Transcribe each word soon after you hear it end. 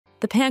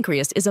The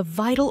pancreas is a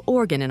vital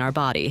organ in our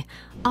body,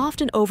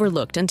 often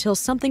overlooked until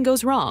something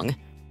goes wrong.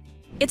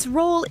 Its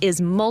role is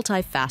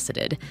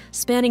multifaceted,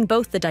 spanning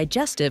both the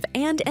digestive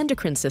and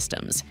endocrine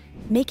systems,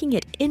 making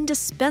it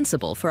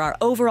indispensable for our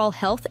overall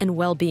health and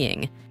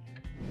well-being.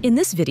 In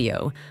this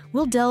video,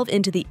 we'll delve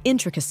into the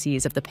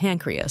intricacies of the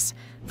pancreas,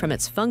 from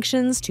its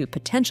functions to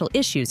potential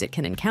issues it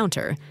can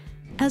encounter,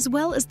 as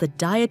well as the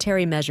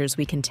dietary measures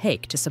we can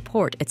take to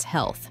support its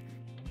health.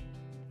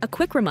 A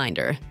quick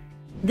reminder,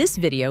 this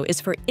video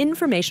is for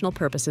informational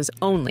purposes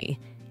only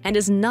and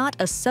is not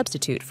a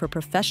substitute for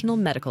professional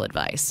medical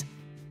advice.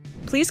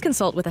 Please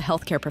consult with a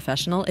healthcare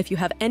professional if you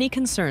have any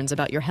concerns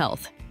about your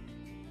health.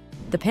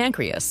 The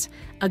pancreas,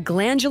 a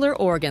glandular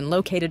organ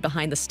located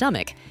behind the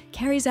stomach,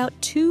 carries out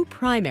two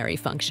primary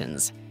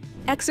functions: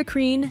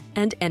 exocrine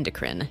and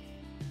endocrine.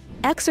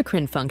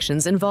 Exocrine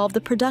functions involve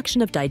the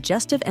production of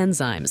digestive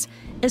enzymes,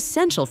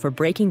 essential for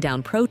breaking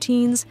down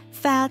proteins,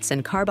 fats,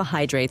 and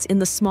carbohydrates in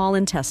the small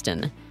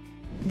intestine.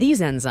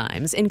 These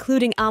enzymes,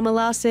 including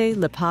amylase,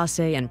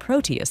 lipase, and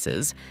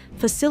proteases,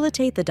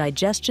 facilitate the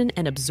digestion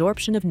and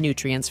absorption of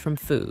nutrients from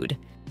food.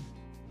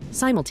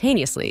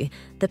 Simultaneously,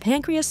 the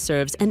pancreas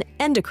serves an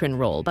endocrine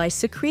role by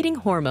secreting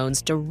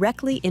hormones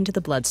directly into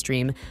the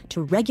bloodstream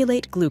to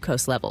regulate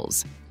glucose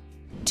levels.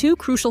 Two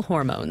crucial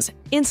hormones,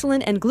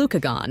 insulin and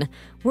glucagon,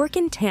 work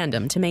in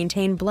tandem to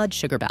maintain blood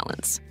sugar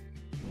balance.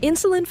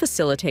 Insulin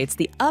facilitates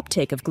the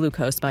uptake of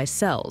glucose by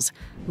cells,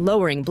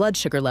 lowering blood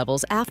sugar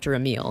levels after a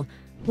meal,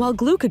 while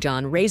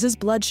glucagon raises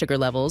blood sugar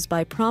levels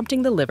by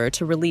prompting the liver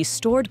to release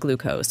stored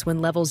glucose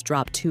when levels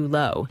drop too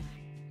low.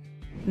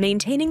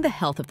 Maintaining the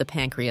health of the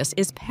pancreas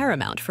is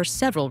paramount for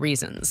several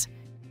reasons.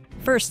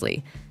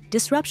 Firstly,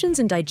 disruptions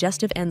in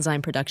digestive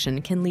enzyme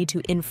production can lead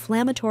to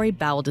inflammatory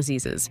bowel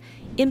diseases,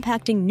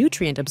 impacting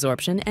nutrient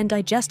absorption and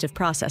digestive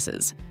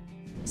processes.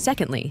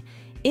 Secondly,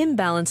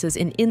 imbalances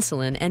in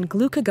insulin and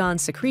glucagon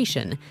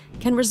secretion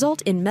can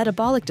result in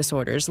metabolic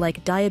disorders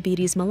like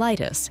diabetes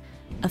mellitus,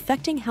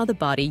 affecting how the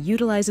body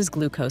utilizes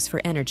glucose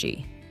for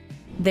energy.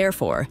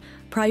 Therefore,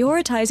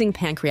 prioritizing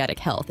pancreatic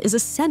health is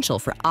essential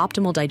for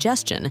optimal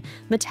digestion,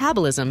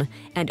 metabolism,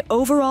 and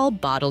overall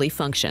bodily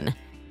function.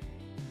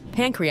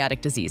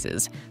 Pancreatic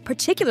diseases,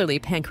 particularly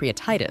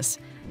pancreatitis,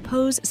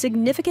 pose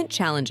significant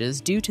challenges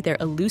due to their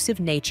elusive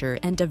nature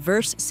and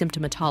diverse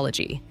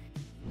symptomatology.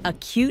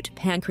 Acute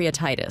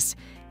pancreatitis,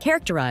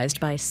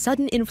 characterized by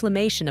sudden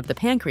inflammation of the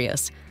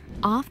pancreas,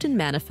 often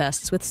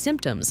manifests with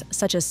symptoms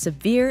such as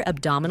severe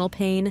abdominal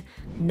pain,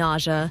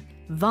 nausea,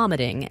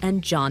 vomiting,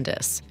 and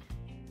jaundice.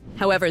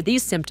 However,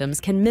 these symptoms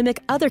can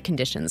mimic other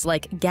conditions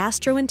like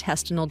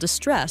gastrointestinal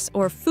distress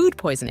or food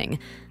poisoning,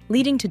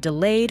 leading to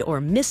delayed or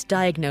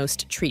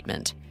misdiagnosed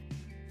treatment.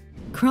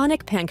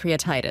 Chronic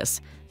pancreatitis,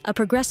 a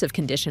progressive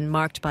condition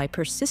marked by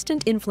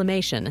persistent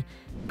inflammation,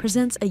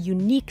 presents a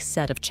unique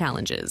set of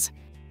challenges.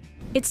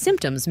 Its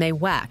symptoms may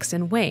wax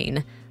and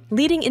wane,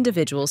 leading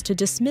individuals to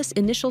dismiss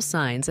initial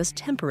signs as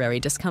temporary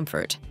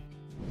discomfort.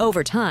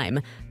 Over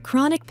time,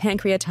 chronic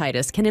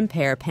pancreatitis can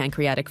impair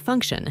pancreatic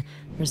function,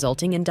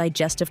 resulting in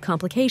digestive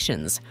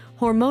complications,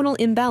 hormonal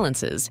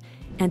imbalances,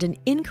 and an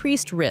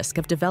increased risk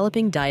of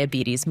developing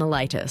diabetes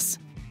mellitus.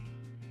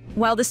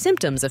 While the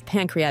symptoms of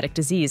pancreatic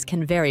disease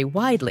can vary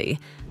widely,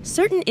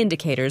 certain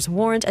indicators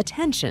warrant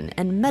attention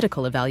and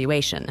medical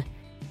evaluation.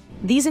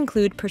 These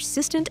include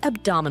persistent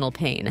abdominal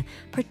pain,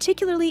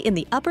 particularly in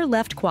the upper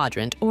left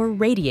quadrant or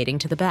radiating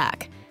to the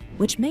back,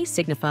 which may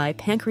signify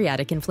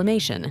pancreatic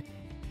inflammation.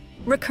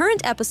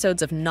 Recurrent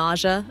episodes of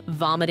nausea,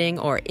 vomiting,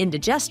 or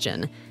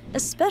indigestion,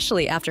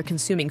 especially after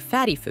consuming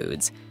fatty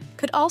foods,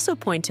 could also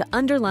point to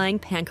underlying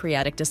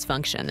pancreatic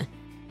dysfunction.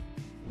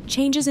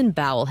 Changes in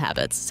bowel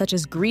habits, such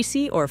as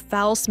greasy or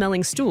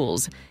foul-smelling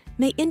stools,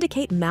 may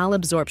indicate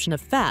malabsorption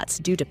of fats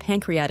due to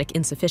pancreatic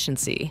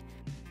insufficiency.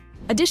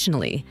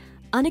 Additionally,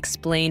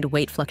 unexplained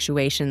weight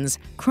fluctuations,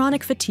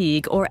 chronic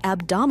fatigue, or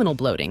abdominal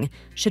bloating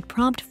should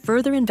prompt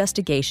further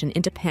investigation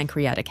into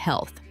pancreatic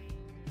health.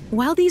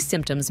 While these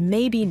symptoms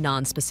may be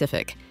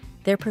nonspecific,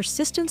 their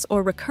persistence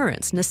or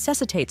recurrence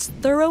necessitates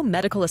thorough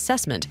medical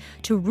assessment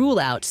to rule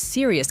out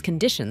serious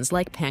conditions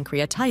like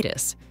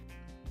pancreatitis.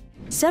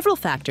 Several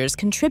factors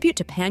contribute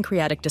to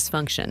pancreatic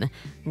dysfunction,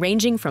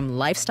 ranging from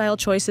lifestyle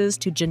choices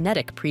to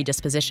genetic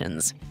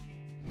predispositions.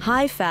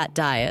 High-fat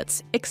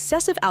diets,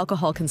 excessive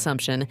alcohol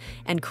consumption,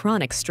 and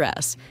chronic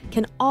stress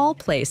can all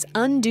place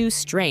undue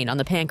strain on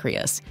the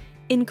pancreas,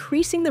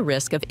 increasing the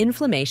risk of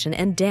inflammation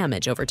and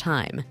damage over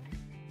time.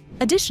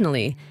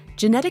 Additionally,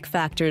 genetic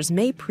factors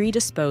may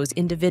predispose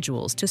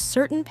individuals to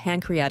certain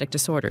pancreatic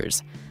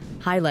disorders,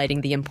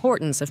 highlighting the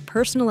importance of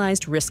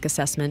personalized risk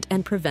assessment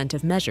and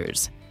preventive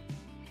measures.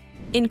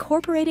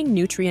 Incorporating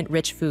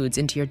nutrient-rich foods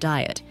into your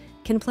diet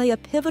can play a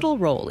pivotal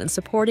role in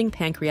supporting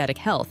pancreatic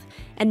health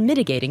and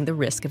mitigating the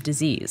risk of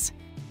disease.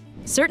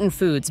 Certain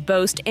foods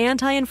boast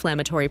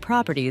anti-inflammatory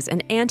properties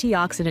and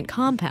antioxidant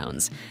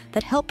compounds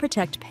that help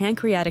protect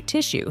pancreatic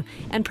tissue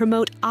and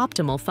promote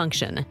optimal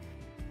function.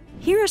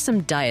 Here are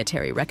some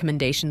dietary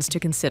recommendations to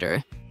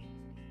consider.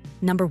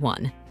 Number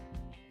 1.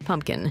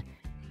 Pumpkin.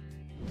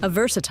 A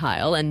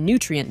versatile and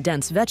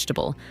nutrient-dense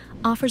vegetable,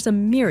 offers a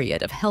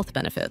myriad of health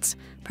benefits,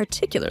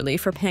 particularly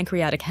for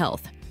pancreatic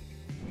health.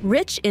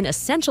 Rich in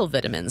essential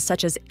vitamins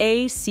such as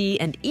A, C,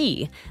 and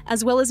E,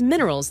 as well as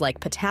minerals like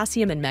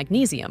potassium and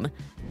magnesium,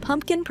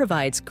 pumpkin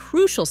provides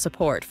crucial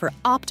support for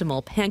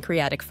optimal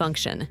pancreatic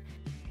function.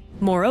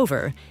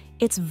 Moreover,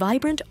 its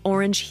vibrant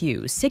orange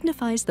hue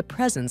signifies the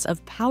presence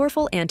of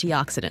powerful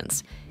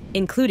antioxidants,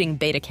 including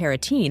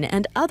beta-carotene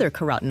and other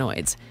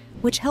carotenoids,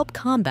 which help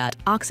combat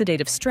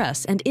oxidative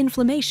stress and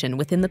inflammation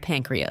within the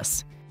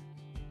pancreas.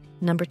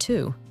 Number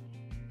 2.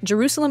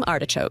 Jerusalem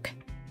artichoke.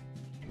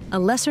 A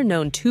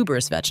lesser-known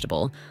tuberous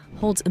vegetable,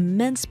 holds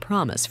immense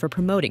promise for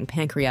promoting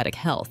pancreatic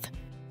health.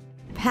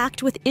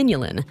 Packed with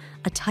inulin,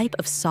 a type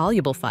of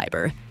soluble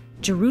fiber,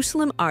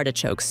 Jerusalem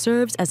artichoke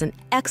serves as an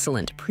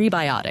excellent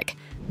prebiotic,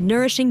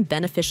 nourishing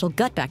beneficial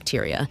gut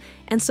bacteria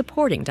and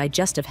supporting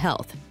digestive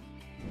health.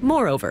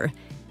 Moreover,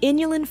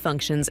 inulin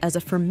functions as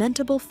a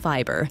fermentable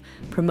fiber,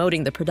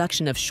 promoting the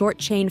production of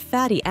short-chain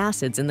fatty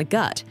acids in the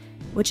gut,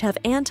 which have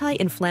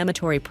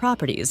anti-inflammatory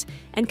properties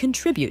and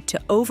contribute to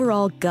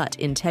overall gut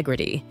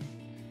integrity.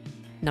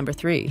 Number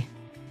 3.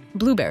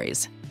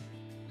 Blueberries.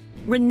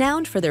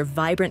 Renowned for their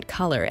vibrant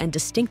color and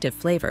distinctive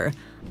flavor,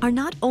 are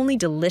not only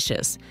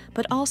delicious,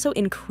 but also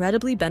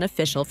incredibly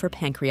beneficial for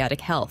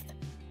pancreatic health.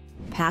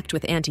 Packed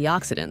with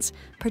antioxidants,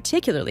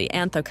 particularly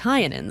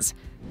anthocyanins,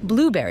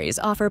 blueberries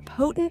offer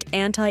potent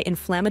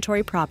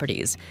anti-inflammatory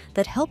properties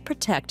that help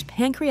protect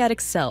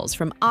pancreatic cells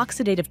from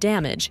oxidative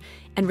damage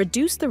and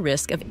reduce the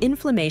risk of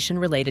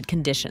inflammation-related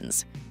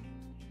conditions.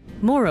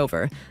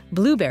 Moreover,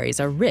 blueberries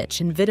are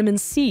rich in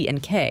vitamins C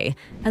and K,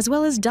 as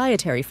well as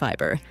dietary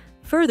fiber,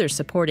 further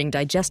supporting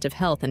digestive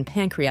health and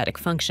pancreatic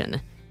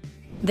function.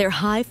 Their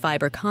high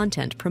fiber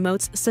content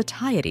promotes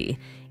satiety,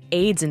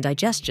 aids in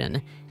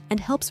digestion, and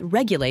helps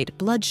regulate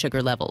blood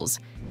sugar levels,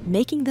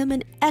 making them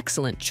an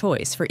excellent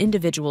choice for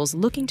individuals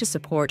looking to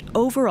support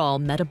overall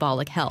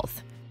metabolic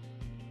health.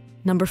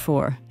 Number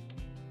 4.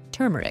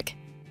 Turmeric.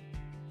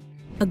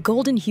 A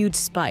golden-hued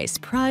spice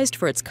prized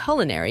for its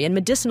culinary and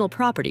medicinal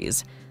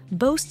properties,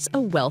 boasts a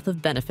wealth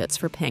of benefits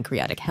for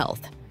pancreatic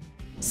health.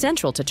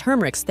 Central to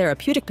turmeric's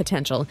therapeutic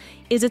potential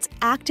is its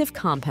active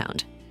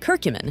compound,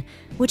 curcumin,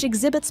 which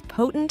exhibits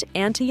potent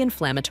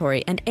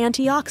anti-inflammatory and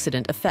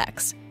antioxidant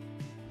effects.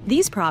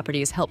 These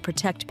properties help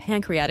protect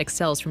pancreatic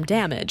cells from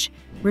damage,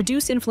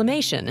 reduce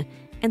inflammation,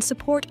 and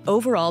support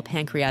overall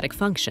pancreatic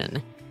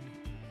function.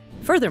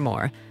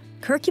 Furthermore,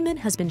 curcumin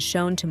has been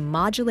shown to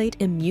modulate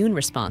immune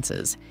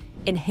responses,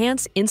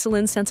 enhance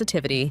insulin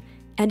sensitivity,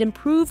 and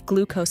improve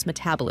glucose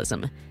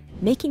metabolism,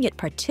 making it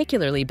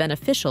particularly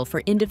beneficial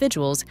for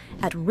individuals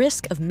at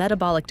risk of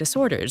metabolic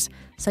disorders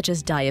such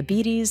as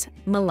diabetes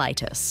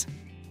mellitus.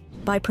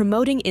 By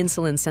promoting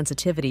insulin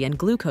sensitivity and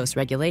glucose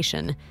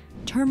regulation,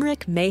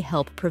 turmeric may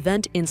help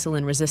prevent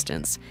insulin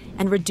resistance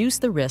and reduce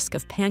the risk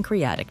of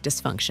pancreatic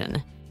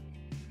dysfunction.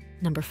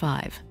 Number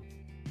 5.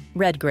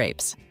 Red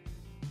grapes.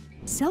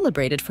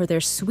 Celebrated for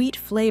their sweet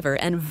flavor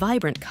and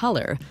vibrant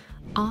color,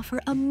 offer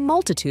a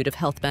multitude of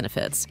health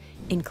benefits,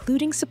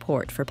 including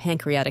support for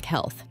pancreatic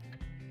health.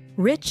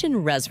 Rich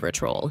in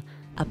resveratrol,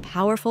 a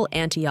powerful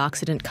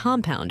antioxidant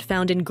compound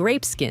found in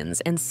grape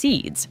skins and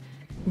seeds,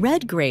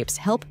 red grapes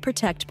help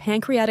protect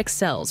pancreatic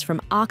cells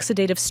from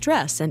oxidative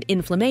stress and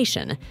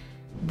inflammation,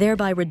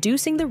 thereby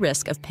reducing the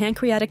risk of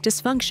pancreatic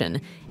dysfunction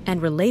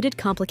and related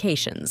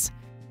complications.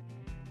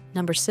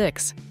 Number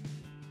 6.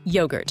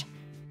 Yogurt.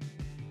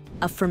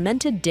 A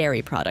fermented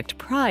dairy product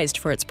prized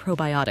for its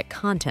probiotic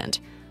content,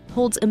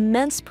 holds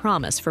immense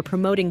promise for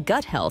promoting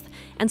gut health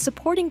and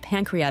supporting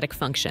pancreatic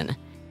function.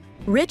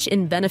 Rich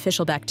in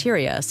beneficial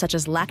bacteria such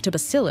as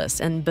lactobacillus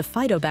and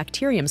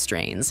bifidobacterium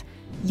strains,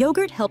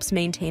 yogurt helps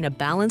maintain a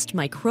balanced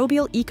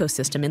microbial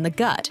ecosystem in the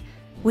gut,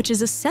 which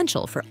is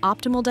essential for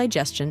optimal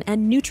digestion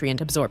and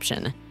nutrient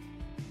absorption.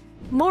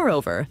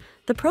 Moreover,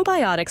 the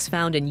probiotics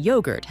found in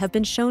yogurt have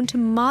been shown to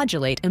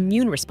modulate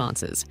immune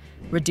responses,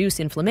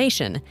 reduce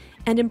inflammation,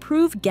 and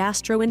improve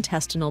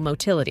gastrointestinal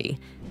motility,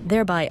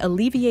 thereby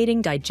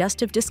alleviating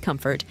digestive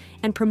discomfort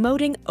and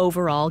promoting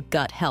overall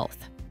gut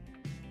health.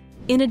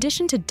 In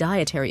addition to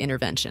dietary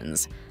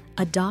interventions,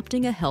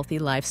 adopting a healthy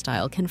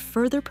lifestyle can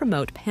further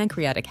promote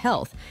pancreatic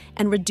health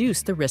and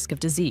reduce the risk of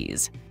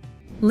disease.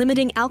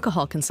 Limiting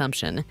alcohol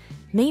consumption,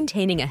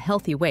 maintaining a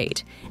healthy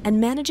weight, and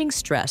managing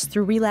stress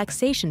through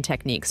relaxation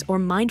techniques or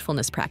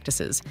mindfulness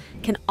practices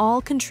can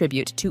all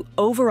contribute to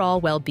overall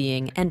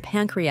well-being and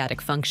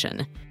pancreatic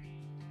function.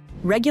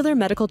 Regular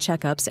medical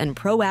checkups and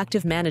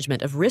proactive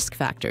management of risk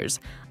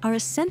factors are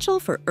essential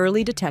for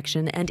early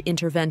detection and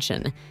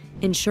intervention,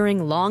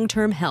 ensuring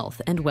long-term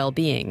health and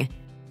well-being.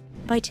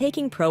 By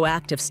taking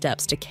proactive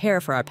steps to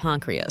care for our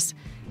pancreas,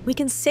 we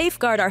can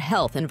safeguard our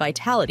health and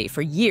vitality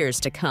for years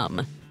to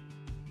come.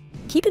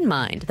 Keep in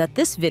mind that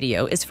this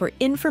video is for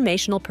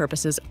informational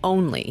purposes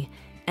only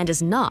and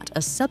is not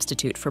a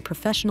substitute for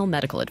professional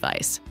medical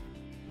advice.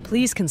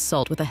 Please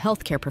consult with a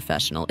healthcare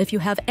professional if you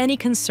have any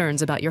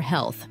concerns about your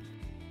health.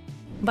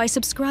 By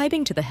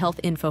subscribing to the Health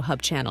Infohub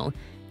channel,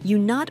 you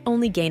not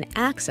only gain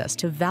access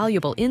to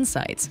valuable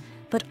insights,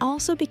 but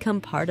also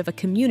become part of a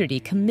community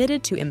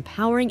committed to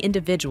empowering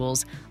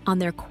individuals on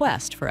their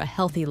quest for a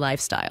healthy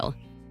lifestyle.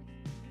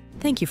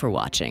 Thank you for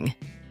watching.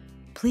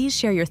 Please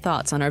share your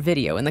thoughts on our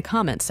video in the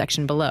comments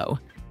section below.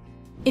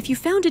 If you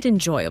found it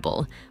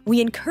enjoyable,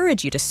 we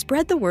encourage you to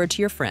spread the word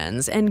to your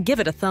friends and give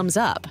it a thumbs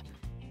up.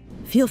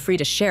 Feel free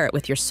to share it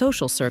with your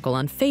social circle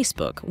on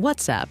Facebook,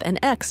 WhatsApp, and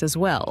X as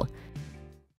well.